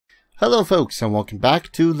Hello folks, and welcome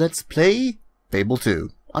back to Let's Play Fable 2.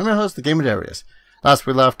 I'm your host, the Gamer Darius. Last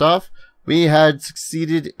we left off, we had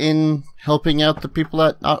succeeded in helping out the people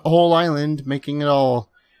at Whole Island, making it all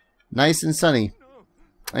nice and sunny.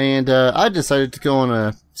 And I decided to go on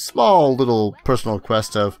a small little personal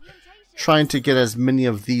quest of trying to get as many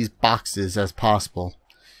of these boxes as possible.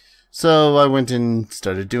 So I went and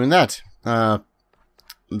started doing that.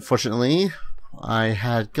 Unfortunately, I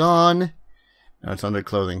had gone... Now it's under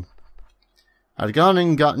clothing. I'd gone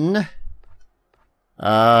and gotten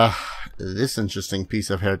this interesting piece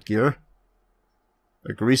of headgear.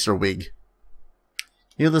 A greaser wig.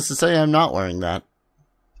 Needless to say, I'm not wearing that.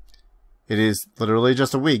 It is literally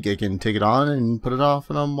just a wig. I can take it on and put it off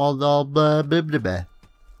and I'm all blah blah blah.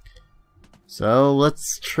 So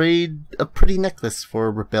let's trade a pretty necklace for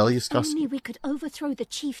a rebellious costume. Only we could overthrow the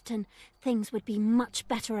chieftain, things would be much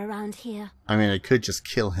better around here. I mean, I could just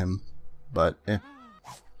kill him, but eh.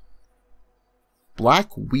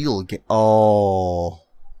 Black Wheel Oh.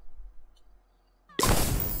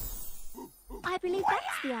 I believe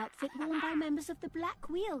that's the outfit worn by members of the Black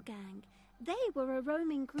Wheel gang. They were a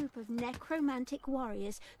roaming group of necromantic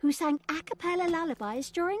warriors who sang a cappella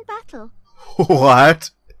lullabies during battle.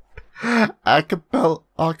 What? A cappella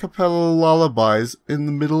lullabies in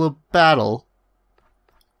the middle of battle?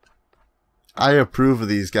 I approve of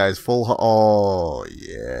these guys. Oh,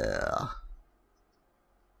 yeah.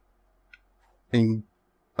 And,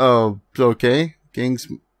 oh, okay. Gang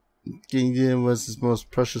was his most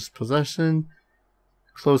precious possession,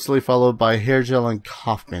 closely followed by hair gel and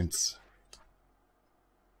cough mints.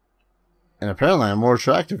 And apparently I'm more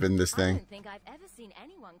attractive in this thing. I don't think I've ever seen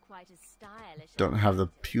anyone quite as stylish. Don't have the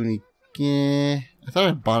puny... Yeah, I thought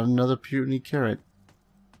I bought another puny carrot.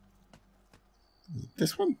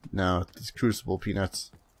 This one? No, it's crucible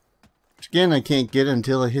peanuts. Which again, I can't get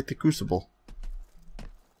until I hit the crucible.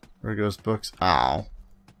 Where goes books? Ow.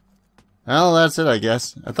 Well, that's it, I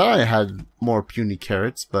guess. I thought I had more puny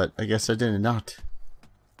carrots, but I guess I did not.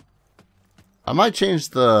 I might change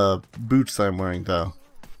the boots I'm wearing, though.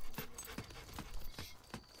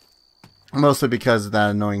 Mostly because of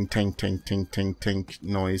that annoying tink, tink, tink, tink, tink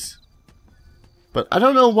noise. But I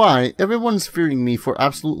don't know why. Everyone's fearing me for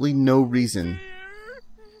absolutely no reason.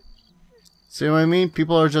 See what I mean?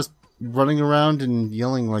 People are just running around and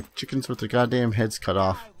yelling like chickens with their goddamn heads cut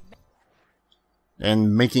off.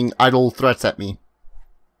 And making idle threats at me.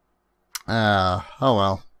 Oh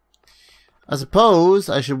well. I suppose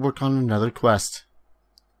I should work on another quest.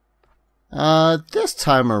 This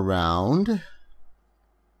time around,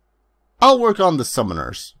 I'll work on the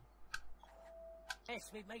summoners.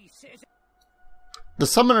 The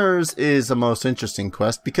summoners is the most interesting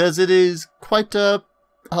quest because it is quite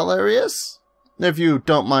hilarious. If you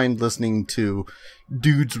don't mind listening to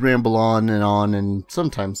dudes ramble on and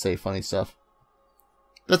sometimes say funny stuff.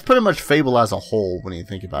 That's pretty much Fable as a whole when you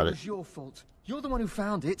think about it. It's your fault. You're the one who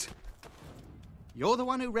found it. You're the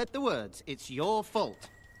one who read the words. It's your fault.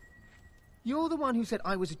 You're the one who said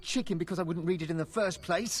I was a chicken because I wouldn't read it in the first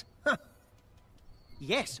place.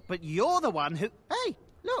 Yes, but you're the one who... Hey,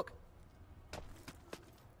 look.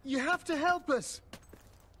 You have to help us.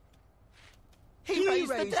 He raised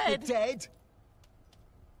the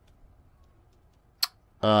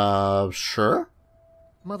dead. Sure.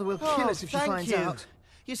 Mother will kill us if she finds out.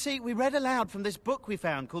 You see, we read aloud from this book we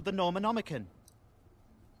found called the Normanomicon.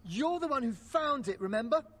 You're the one who found it,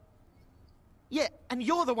 remember? Yeah, and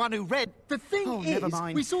you're the one who read... The thing is, never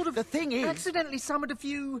mind. we sort of the thing is, accidentally summoned a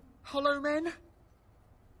few hollow men.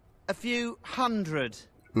 A few hundred.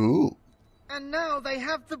 Ooh. And now they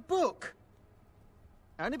have the book.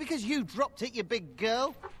 Only because you dropped it, you big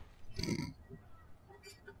girl.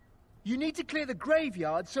 You need to clear the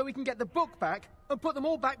graveyard so we can get the book back and put them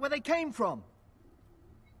all back where they came from.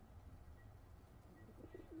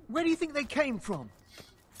 Where do you think they came from?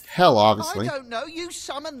 Hell, obviously. I don't know. You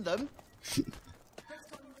summoned them.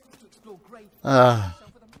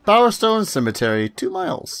 Bowerstone Cemetery, 2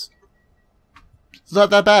 miles. It's not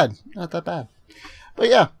that bad. Not that bad. But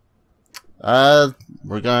yeah.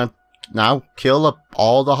 We're gonna now kill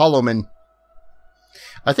all the hollow men.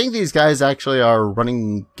 I think these guys actually are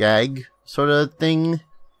running gag sort of thing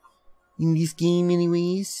in this game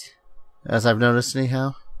anyways. As I've noticed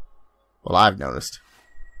anyhow. Well, I've noticed.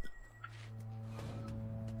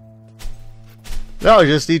 Now I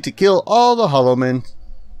just need to kill all the hollow men.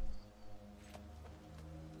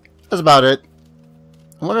 That's about it.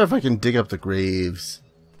 I wonder if I can dig up the graves.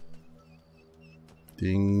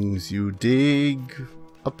 Things you dig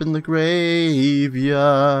up in the graveyards.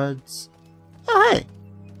 Oh, hey.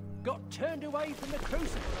 Got turned away from the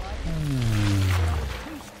crucible.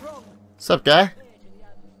 Sup, guy?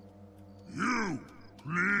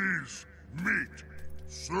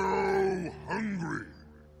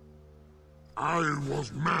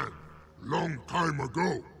 was man, long time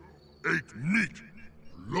ago. Ate meat,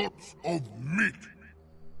 lots of meat.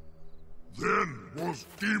 Then was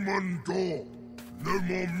demon door. No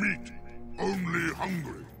more meat, only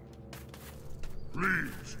hungry.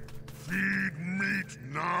 Please, feed meat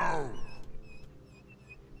now.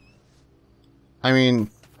 I mean,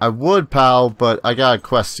 I would, pal, but I got a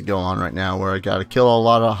quest to go on right now where I gotta kill a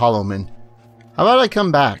lot of Hollowmen. How about I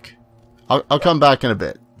come back? I'll come back in a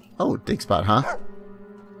bit. Oh, dig spot, huh?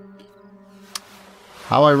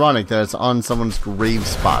 How ironic that it's on someone's grave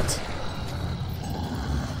spot.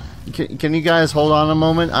 Can you guys hold on a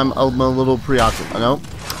moment? I'm a little preoccupied. Nope,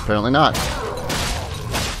 apparently not.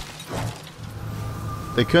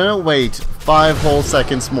 They couldn't wait 5 whole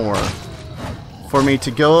seconds more for me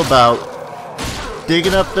to go about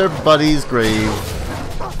digging up their buddy's grave.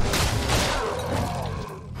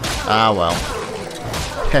 Ah, well.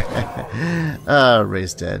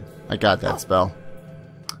 Ray's dead. I got that spell.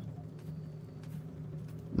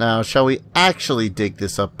 Now, shall we actually dig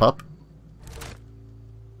this up, pup?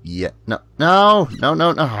 Yeah. No.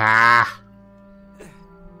 Ah.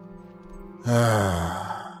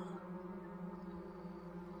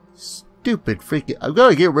 Stupid freaking. I've got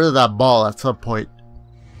to get rid of that ball at some point.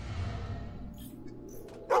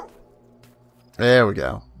 There we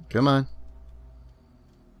go. Come on.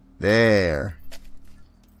 There.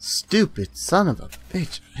 Stupid son of a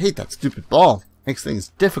bitch. I hate that stupid ball. Makes things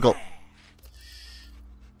difficult.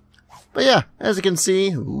 But yeah, as you can see,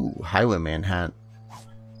 ooh, Highwayman hat.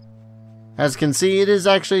 As you can see, it is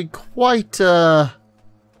actually quite a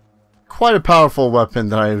powerful weapon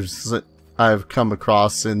that I've come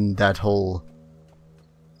across in that whole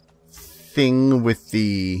thing with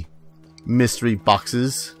the mystery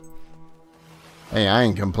boxes. Hey, I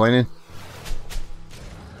ain't complaining.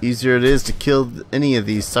 Easier it is to kill any of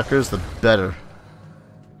these suckers, the better.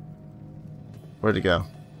 Where'd it go?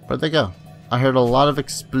 Where'd they go? I heard a lot of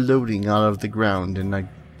exploding out of the ground, and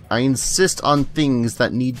I insist on things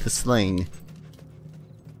that need the slaying.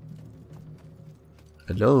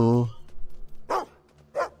 Hello?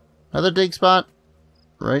 Another dig spot?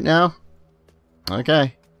 Right now?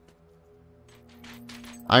 Okay.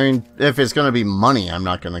 I mean, if it's gonna be money, I'm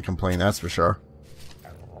not gonna complain, that's for sure.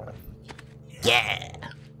 Yeah!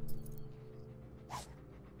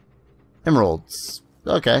 Emeralds.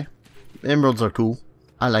 Okay. Emeralds are cool.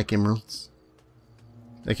 I like emeralds.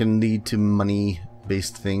 They can lead to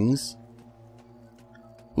money-based things.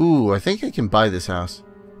 Ooh, I think I can buy this house.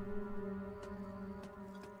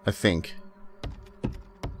 I think.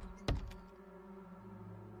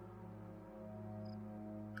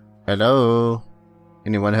 Hello?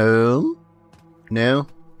 Anyone home? No?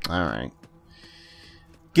 Alright.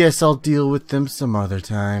 Guess I'll deal with them some other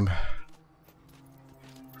time.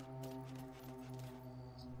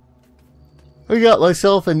 I got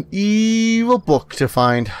myself an evil book to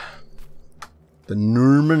find. The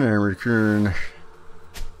Norman American.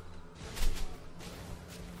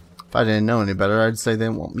 If I didn't know any better, I'd say they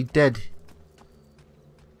want me dead.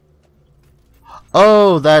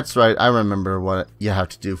 Oh, that's right. I remember what you have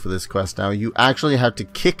to do for this quest now. You actually have to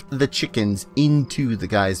kick the chickens into the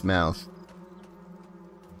guy's mouth.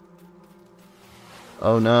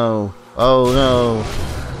 Oh no. Oh no.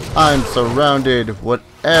 I'm surrounded.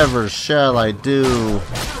 Whatever shall I do?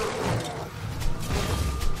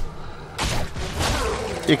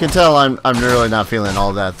 You can tell I'm really not feeling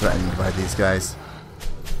all that threatened by these guys.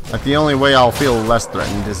 Like, the only way I'll feel less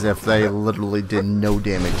threatened is if they literally did no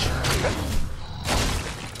damage.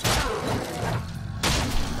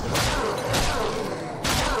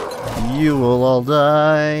 You will all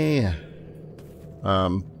die.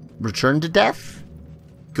 Return to death?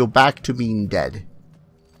 Go back to being dead.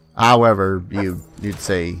 However, you'd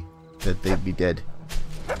say that they'd be dead.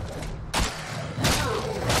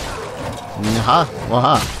 I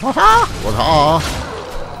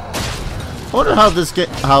wonder how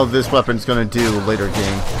this weapon's gonna do later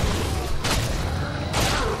game.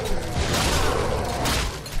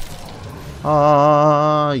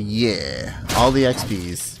 Yeah, all the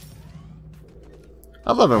XPs.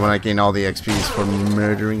 I love it when I gain all the XPs for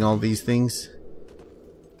murdering all these things.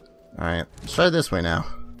 Alright, let's try this way now.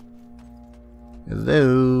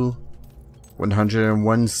 Hello.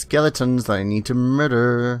 101 skeletons that I need to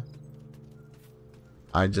murder.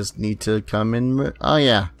 I just need to come in. Oh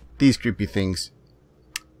yeah, these creepy things.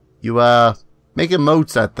 You make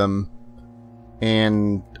emotes at them,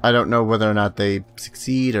 and I don't know whether or not they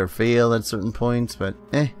succeed or fail at certain points, but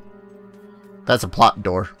that's a plot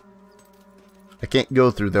door. I can't go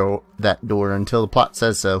through that door until the plot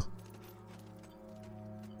says so.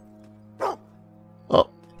 Oh.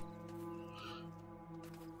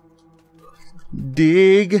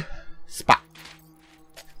 Dig Spot.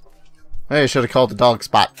 Hey, I should have called the dog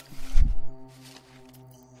Spot.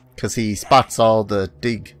 Because he spots all the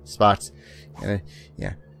dig spots.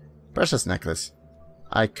 Yeah. Precious necklace.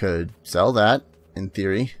 I could sell that, in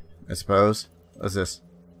theory, I suppose. What's this?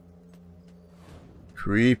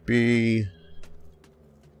 Creepy.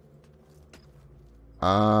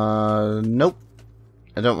 Nope.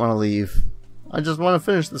 I don't want to leave. I just want to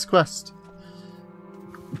finish this quest.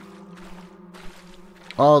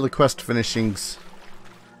 All the quest finishings.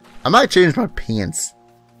 I might change my pants.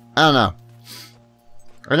 I don't know.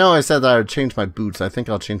 I know I said that I would change my boots. I think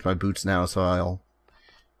I'll change my boots now, so I'll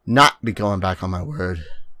not be going back on my word.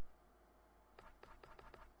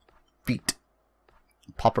 Feet.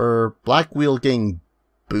 Popper Black Wheel Gang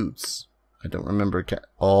boots. I don't remember.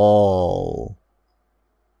 Oh.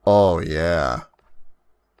 Oh, yeah.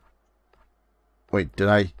 Wait, did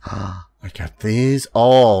I? I got these?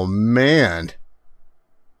 Oh, man.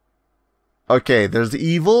 Okay, there's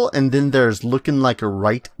evil, and then there's looking like a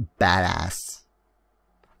right badass.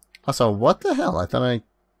 Also, what the hell? I thought I...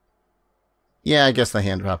 Yeah, I guess the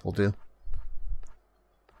hand wrap will do.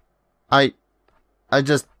 I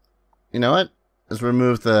just... You know what? Let's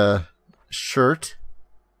remove the shirt.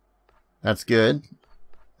 That's good.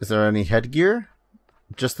 Is there any headgear?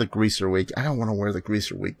 Just the greaser wig. I don't want to wear the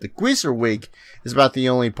greaser wig. The greaser wig is about the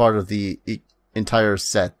only part of the entire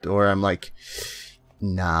set where I'm like,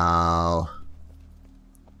 no.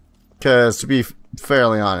 Because to be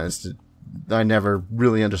fairly honest, I never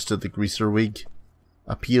really understood the greaser wig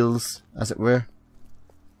appeals, as it were.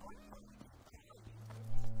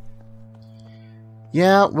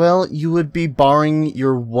 Yeah, well, you would be barring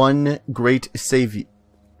your one great save.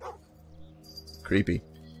 Creepy.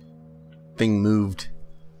 Thing moved.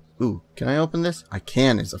 Ooh, can I open this? I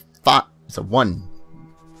can. It's a it's a 1.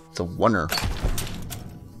 It's a oneer.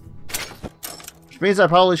 Which means I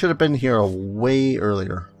probably should have been here way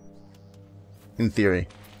earlier. In theory.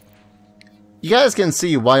 You guys can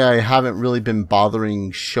see why I haven't really been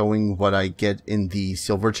bothering showing what I get in the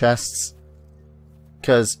silver chests.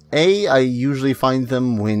 Because A, I usually find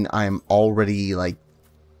them when I'm already, like,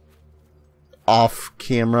 off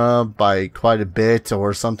camera by quite a bit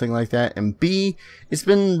or something like that. And B, it's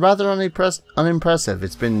been rather unimpressive.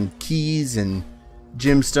 It's been keys and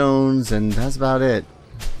gemstones, and that's about it.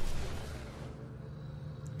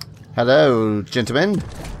 Hello, gentlemen.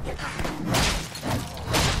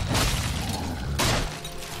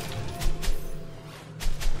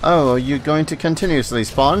 Oh, are you going to continuously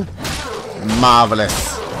spawn?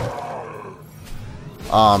 Marvelous.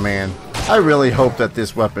 Aw, man. I really hope that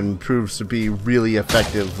this weapon proves to be really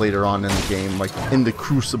effective later on in the game, like in the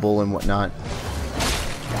Crucible and whatnot.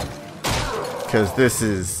 Because this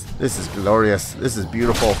is glorious. This is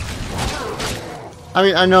beautiful. I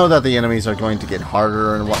mean, I know that the enemies are going to get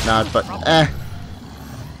harder and whatnot, but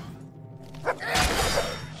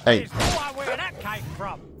Hey.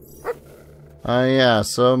 Yeah,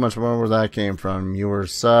 so much more where that came from. You were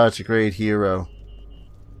such a great hero.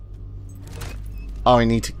 Oh, I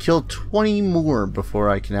need to kill 20 more before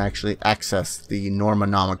I can actually access the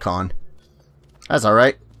Normonomicon. That's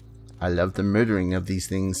alright. I love the murdering of these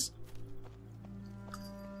things.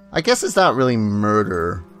 I guess it's not really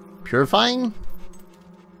murder. Purifying?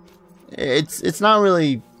 It's not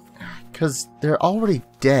really... Because they're already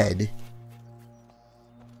dead.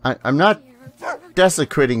 I'm not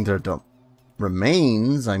desecrating their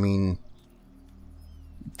remains. I mean...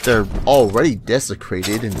 They're already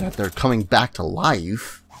desecrated and that they're coming back to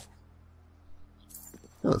life.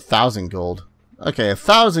 1,000 gold. Okay,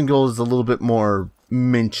 1,000 gold is a little bit more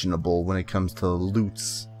mentionable when it comes to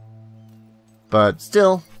loots. But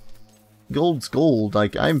still, gold's gold.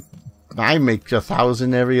 Like, I make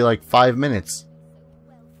 1,000 every, like, 5 minutes.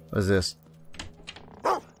 What is this?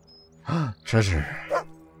 Treasure.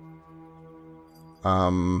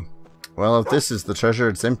 Well, if this is the treasure,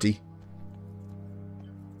 it's empty.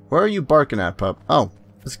 Where are you barking at, pup? Oh,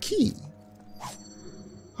 it's a key.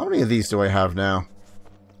 How many of these do I have now?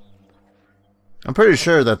 I'm pretty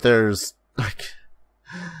sure that there's, like...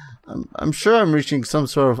 I'm sure I'm reaching some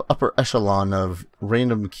sort of upper echelon of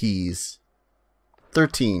random keys.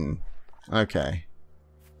 13. Okay.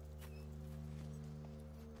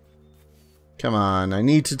 Come on, I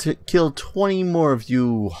need to kill 20 more of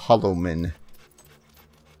you hollowmen.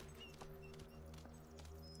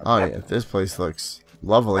 Oh yeah, this place looks...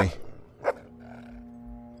 lovely.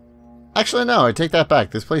 Actually, no, I take that back.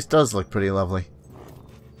 This place does look pretty lovely.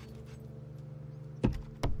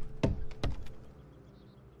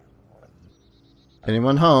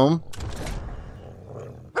 Anyone home?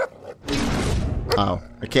 Oh,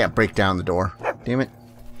 I can't break down the door. Damn it.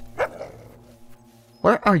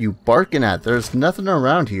 Where are you barking at? There's nothing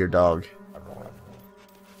around here, dog.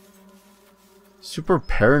 Super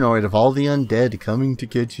paranoid of all the undead coming to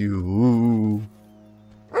get you. Ooh.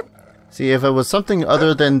 See, if it was something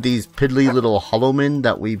other than these piddly little hollowmen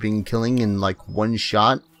that we've been killing in like one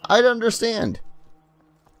shot, I'd understand.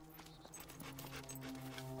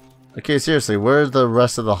 Okay, seriously, where are the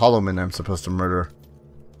rest of the hollowmen I'm supposed to murder?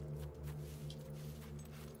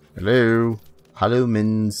 Hello?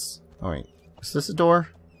 Hollowmens. Oh wait, is this a door?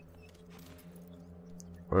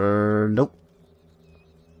 Or nope.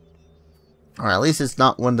 Alright, at least it's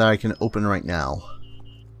not one that I can open right now.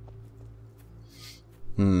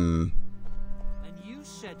 And you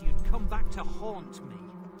said you'd come back to haunt me.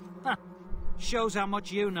 Huh. Shows how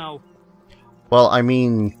much you know. Well, I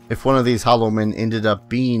mean, if one of these hollowmen ended up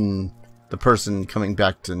being the person coming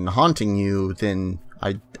back and haunting you, then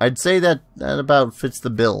I'd say that about fits the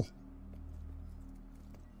bill.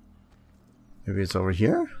 Maybe it's over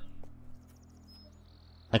here?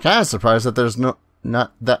 I'm kind of surprised that there's not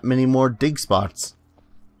that many more dig spots.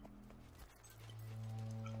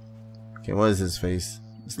 Okay, what is his face?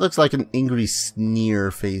 This looks like an angry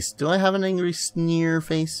sneer face. Do I have an angry sneer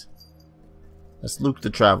face? That's Luke the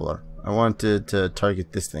Traveler. I wanted to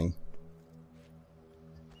target this thing.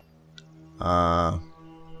 Yeah,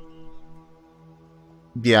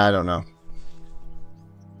 I don't know.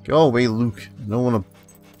 Go away, Luke. I don't want to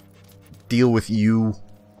deal with you.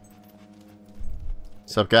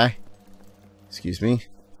 What's up, guy? Excuse me.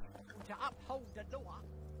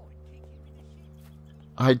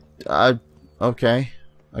 Okay.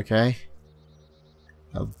 Okay.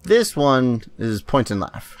 Now this one is point and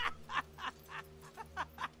laugh.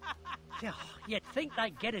 You'd think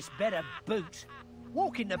they'd get us better boots.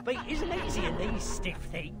 Walking the beat isn't easy in these stiff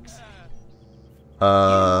things. You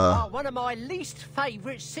are one of my least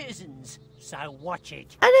favourite citizens, so watch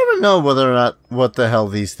it. I never know whether or not what the hell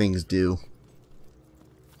these things do.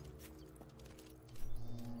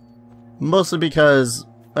 Mostly because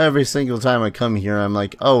every single time I come here, I'm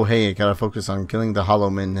like, oh hey, I gotta focus on killing the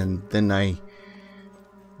hollowmen, and then I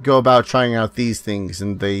go about trying out these things,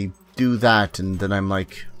 and they do that, and then I'm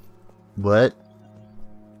like, what?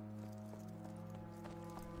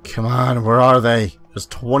 Come on, where are they? There's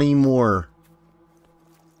 20 more.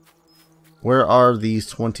 Where are these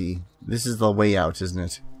 20? This is the way out, isn't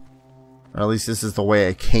it? Or at least this is the way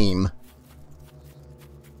I came.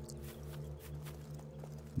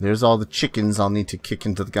 There's all the chickens I'll need to kick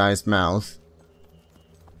into the guy's mouth.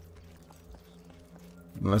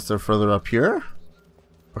 Unless they're further up here?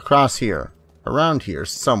 Across here. Around here,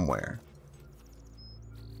 somewhere.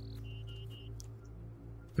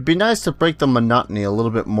 It'd be nice to break the monotony a little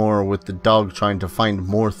bit more with the dog trying to find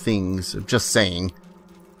more things. Just saying.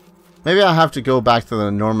 Maybe I'll have to go back to the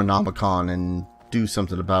Normanomicon and do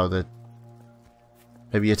something about it.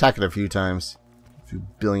 Maybe attack it a few times. A few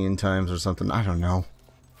billion times or something. I don't know.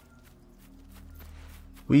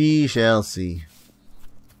 We shall see.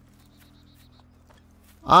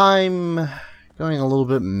 I'm going a little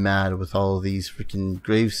bit mad with all of these freaking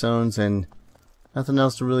gravestones and nothing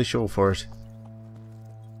else to really show for it.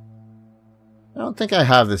 I don't think I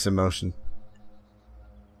have this emotion.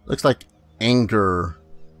 Looks like anger.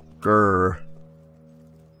 Grr.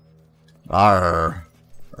 Arr.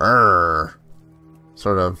 Arr.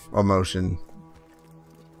 Sort of emotion.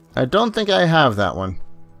 I don't think I have that one.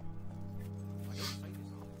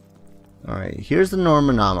 Alright, here's the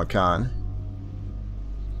Normanomicon.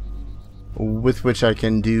 With which I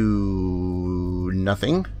can do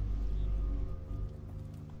nothing.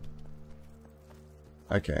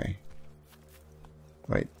 Okay.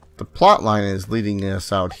 Wait, the plot line is leading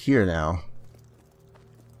us out here now.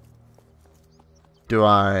 What do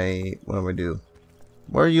I do?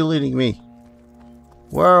 Where are you leading me?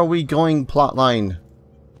 Where are we going, plot line?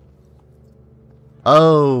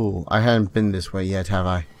 Oh, I hadn't been this way yet, have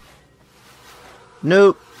I?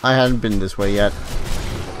 Nope, I hadn't been this way yet.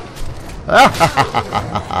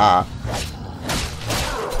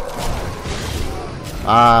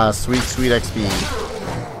 Ah, sweet, sweet XP.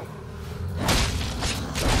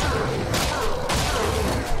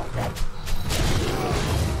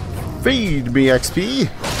 Feed me XP.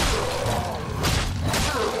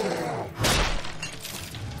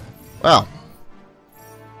 Well,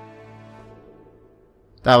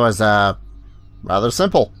 that was rather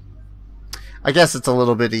simple. I guess it's a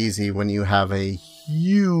little bit easy when you have a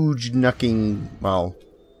huge a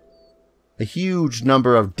huge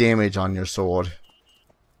number of damage on your sword.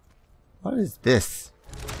 What is this?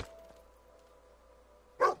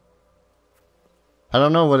 I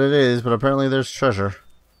don't know what it is, but apparently there's treasure.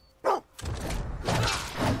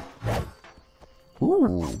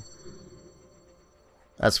 Ooh.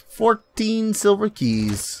 That's 14 silver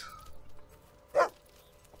keys.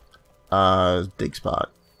 Dig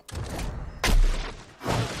spot.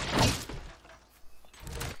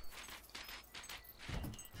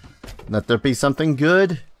 Let there be something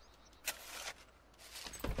good.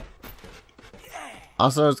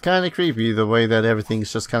 Also, it's kind of creepy the way that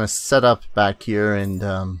everything's just kind of set up back here,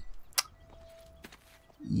 and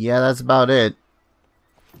yeah, that's about it.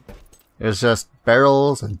 There's just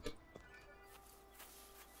barrels and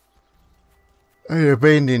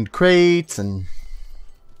abandoned crates, and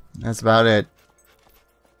that's about it.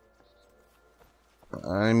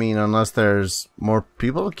 I mean, unless there's more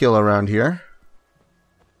people to kill around here.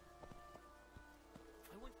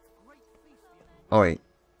 Oh wait,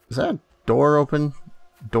 is that a door open?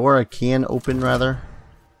 Door I can open, rather.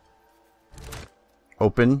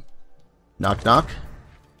 Open. Knock knock.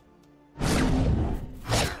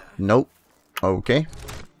 Nope. Okay.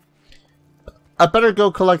 I better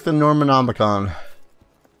go collect the Normonomicon.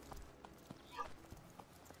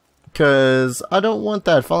 Because I don't want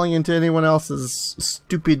that falling into anyone else's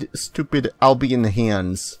stupid Albion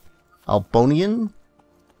hands. Albonian?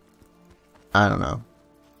 I don't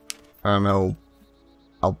know.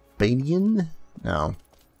 Albanian? No.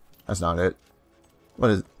 That's not it.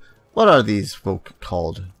 What are these folk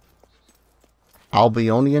called?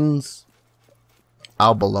 Albionians?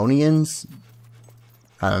 Albalonians?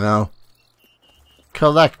 I don't know.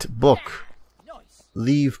 Collect book.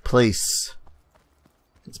 Leave place.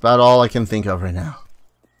 That's about all I can think of right now.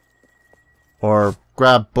 Or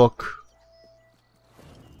grab book.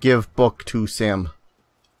 Give book to Sam.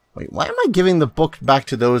 Wait, why am I giving the book back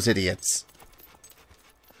to those idiots?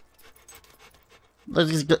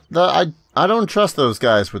 I don't trust those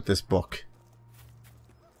guys with this book.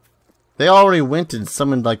 They already went and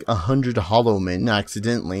summoned like 100 hollow men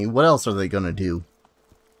accidentally. What else are they gonna do?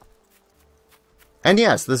 And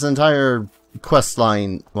yes, this entire quest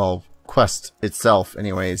line, well, quest itself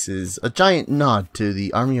anyways, is a giant nod to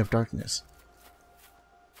the Army of Darkness.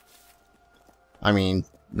 I mean,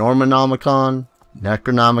 Normonomicon,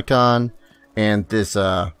 Necronomicon, and this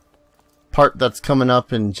part that's coming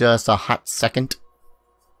up in just a hot second.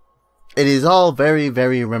 It is all very,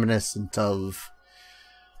 very reminiscent of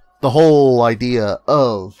the whole idea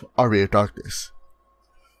of Army of Darkness.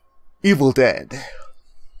 Evil Dead.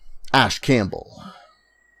 Ash Campbell.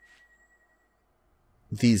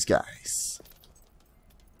 These guys.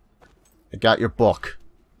 I got your book.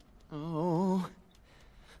 Oh.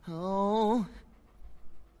 Now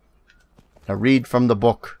read from the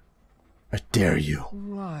book. I dare you.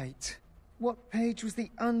 Right. What page was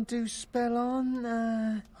the undo spell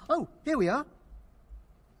on? Oh, here we are.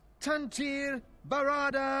 Tantir,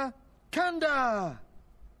 Berata, Kanda.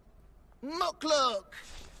 Mukluk.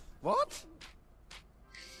 What?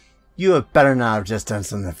 You had better not have just done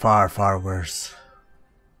something far, far worse.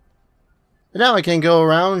 And now I can go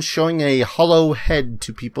around showing a hollow head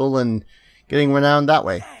to people and getting renowned that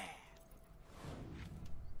way.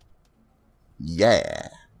 Yeah.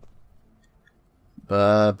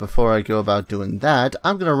 But before I go about doing that,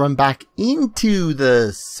 I'm going to run back into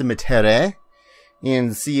the cemetery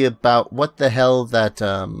and see about what the hell that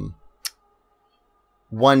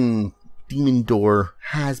one demon door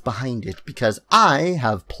has behind it, because I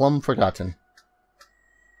have plumb forgotten.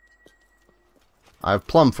 I've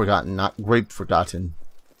plumb forgotten, not grape forgotten.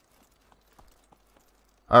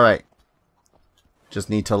 Alright. Just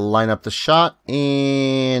need to line up the shot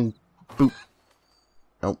and boop.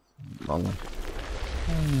 Nope, wrong one.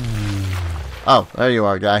 Oh, there you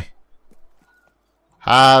are, guy.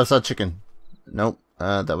 How's that chicken? Nope,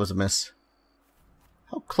 that was a miss.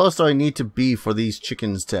 How close do I need to be for these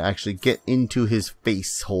chickens to actually get into his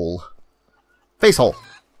face hole? Face hole!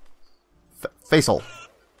 Face hole.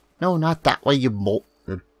 No, not that way, you bolt.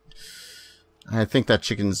 I think that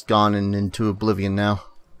chicken's gone and into oblivion now.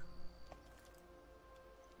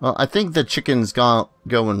 Well, I think the chicken's go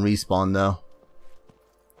and respawn, though.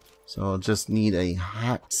 So I'll just need a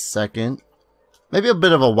hot second. Maybe a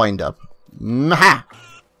bit of a wind-up. Maha!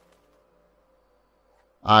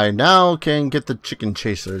 I now can get the Chicken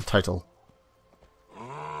Chaser title.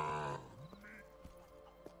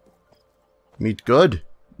 Meat good?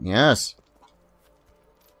 Yes.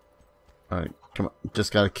 Alright, come on.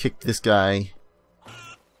 Just gotta kick this guy a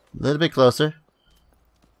little bit closer.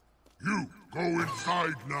 You go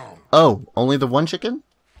inside now. Oh, only the one chicken?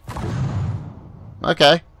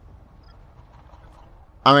 Okay.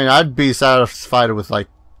 I mean, I'd be satisfied with like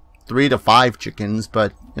 3 to 5 chickens,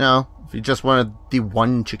 but you know, if you just wanted the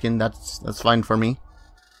one chicken, that's fine for me.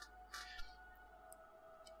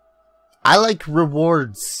 I like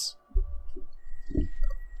rewards.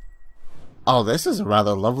 Oh, this is a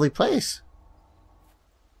rather lovely place.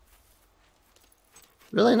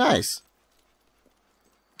 Really nice.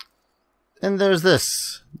 And there's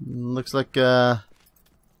this. Looks like oh,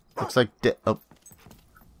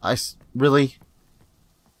 really?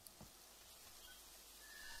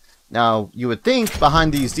 Now, you would think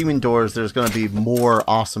behind these demon doors there's going to be more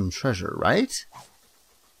awesome treasure, right?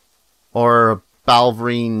 Or a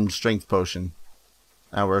Balverine strength potion.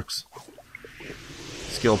 That works.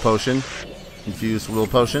 Skill potion. Infused will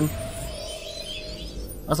potion.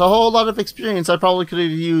 That's a whole lot of experience I probably could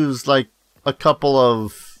have used like a couple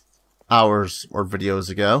of hours or videos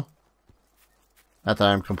ago. Not that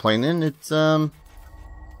I'm complaining. It's,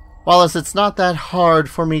 Wallace, it's not that hard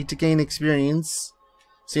for me to gain experience.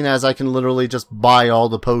 Seeing as I can literally just buy all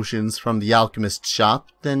the potions from the alchemist shop,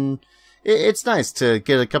 then it's nice to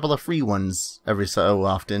get a couple of free ones every so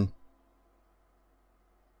often.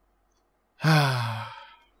 Well,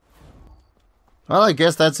 I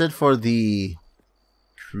guess that's it for the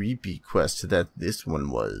creepy quest that this one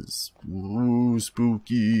was. Ooh,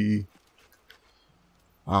 spooky.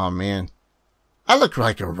 Oh man. I look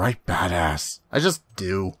like a right badass. I just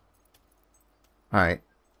do. Alright.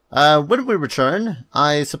 When we return,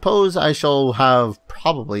 I suppose I shall have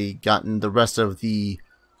probably gotten the rest of the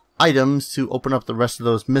items to open up the rest of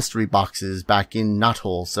those mystery boxes back in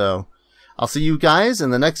Knothole. So, I'll see you guys in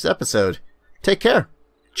the next episode. Take care.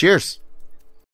 Cheers.